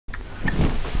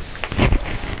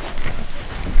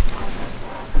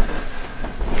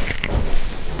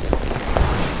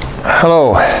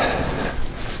Hello,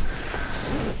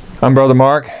 I'm Brother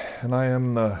Mark, and I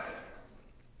am the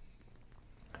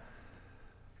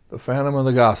Phantom of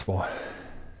the Gospel.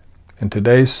 And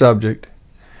today's subject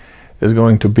is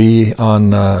going to be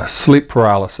on sleep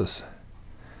paralysis.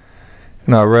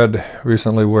 And I read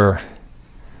recently where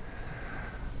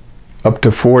up to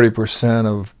 40%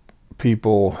 of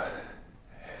people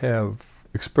have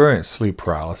experienced sleep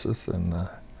paralysis, and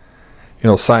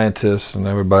scientists and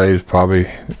everybody's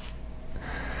probably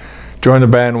joined the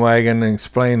bandwagon and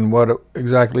explain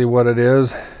exactly what it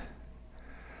is.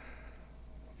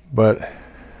 But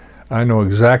I know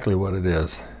exactly what it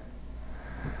is.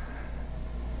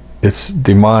 It's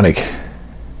demonic.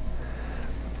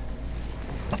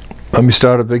 Let me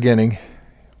start at the beginning.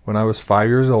 When I was 5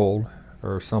 years old,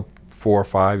 or 4 or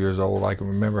 5 years old, I can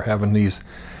remember having these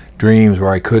dreams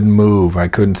where I couldn't move, I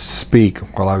couldn't speak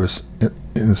while I was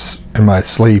in my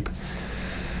sleep.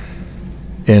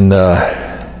 And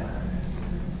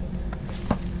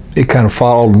it kind of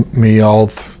followed me all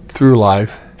through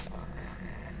life.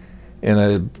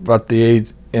 And about the age,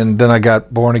 and then I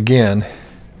got born again.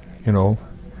 I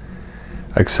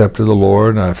accepted the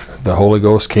Lord, and the Holy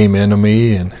Ghost came into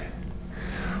me,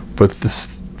 but this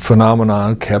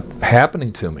phenomenon kept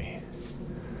happening to me.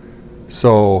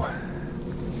 So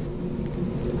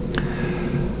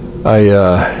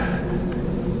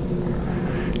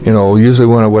usually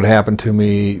when it would happen to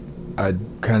me, I'd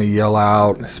kind of yell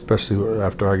out, especially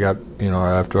after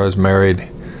after I was married,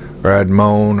 or I'd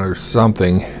moan or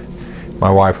something. My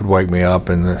wife would wake me up,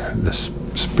 and the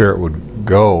spirit would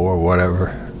go or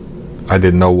whatever. I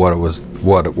didn't know what it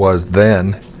was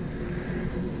then.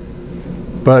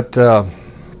 But I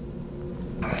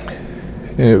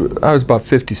was about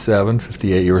 57,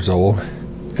 58 years old,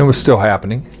 and it was still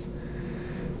happening.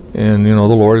 And the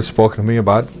Lord had spoken to me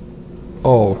about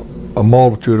a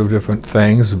multitude of different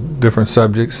things, different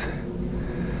subjects.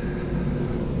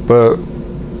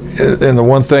 And the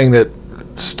one thing that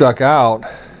stuck out,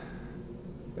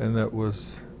 and that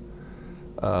was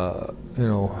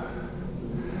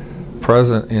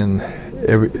present in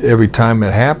every time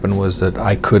it happened, was that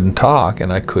I couldn't talk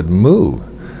and I couldn't move.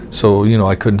 So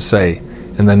I couldn't say,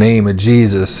 "In the name of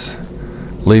Jesus,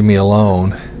 leave me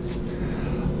alone."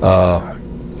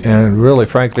 And really,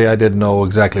 frankly, I didn't know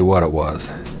exactly what it was.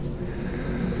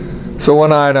 So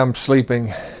one night I'm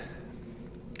sleeping,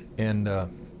 and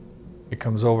it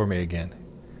comes over me again.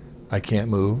 I can't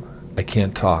move, I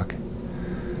can't talk.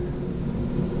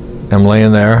 I'm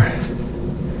laying there,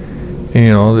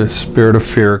 and the spirit of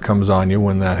fear comes on you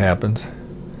when that happens.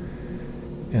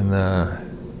 And then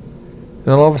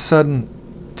all of a sudden,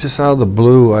 just out of the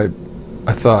blue, I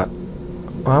thought,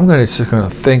 well, I'm just going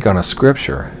to think on a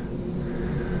scripture.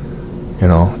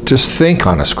 Just think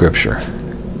on a scripture.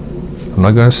 I'm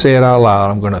not going to say it out loud.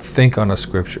 I'm going to think on a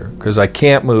scripture, because I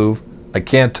can't move, I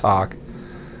can't talk.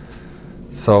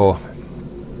 So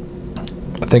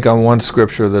I think on one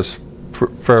scripture that's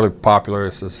fairly popular,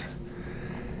 it says,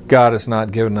 "God has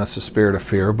not given us a spirit of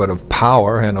fear, but of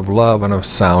power and of love and of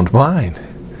sound mind."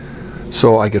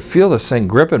 So I could feel this thing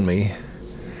gripping me,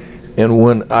 and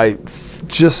when I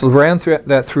just ran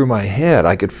through my head,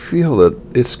 I could feel that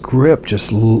its grip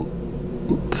just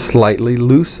slightly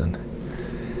loosened.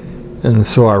 And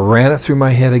so I ran it through my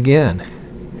head again,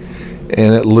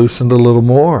 and it loosened a little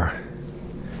more.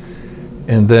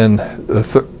 And then the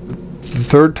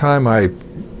third time I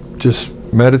just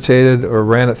meditated or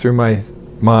ran it through my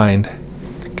mind,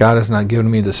 "God has not given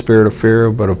me the spirit of fear,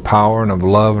 but of power and of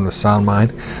love and of sound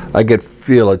mind." I could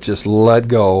feel it just let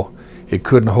go. It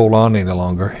couldn't hold on any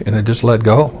longer, and it just let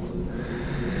go.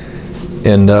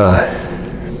 And I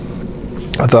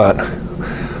thought,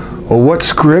 well, what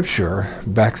scripture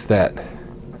backs that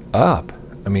up?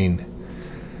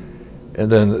 And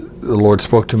then the Lord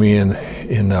spoke to me in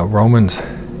Romans.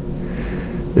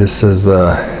 It says,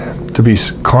 to be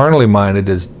carnally minded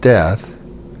is death,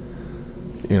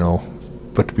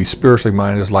 but to be spiritually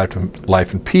minded is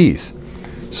life and peace.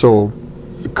 So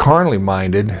carnally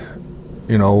minded,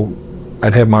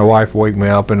 I'd have my wife wake me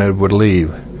up and it would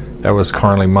leave. That was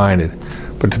carnally minded.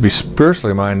 But to be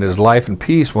spiritually minded is life and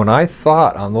peace. When I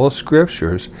thought on those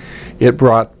scriptures, it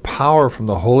brought power from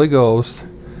the Holy Ghost.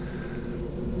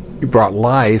 It brought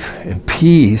life and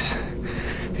peace,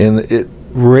 and it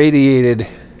radiated,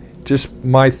 just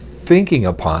my thinking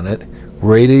upon it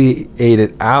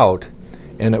radiated out,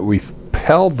 and it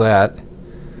repelled that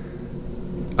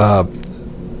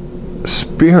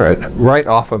spirit right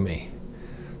off of me,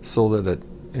 so that it,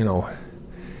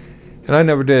 and I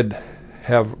never did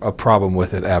have a problem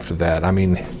with it after that.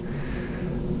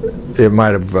 It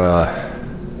might have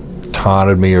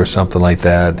taunted me or something like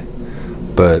that,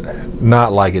 but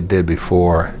not like it did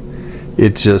before.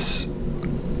 It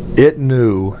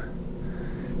knew,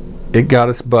 it got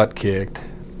its butt kicked.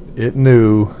 It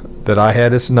knew that I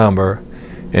had its number,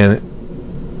 and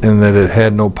that it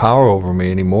had no power over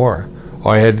me anymore.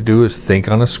 All I had to do was think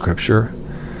on a scripture,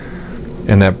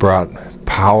 and that brought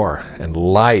power and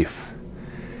life.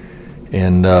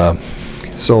 And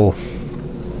so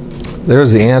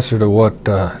there's the answer to what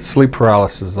sleep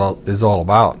paralysis is all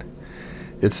about.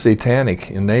 It's satanic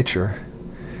in nature.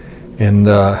 And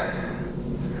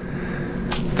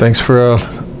thanks for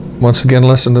once again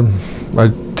listening to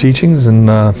my teachings, and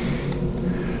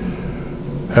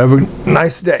have a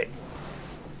nice day.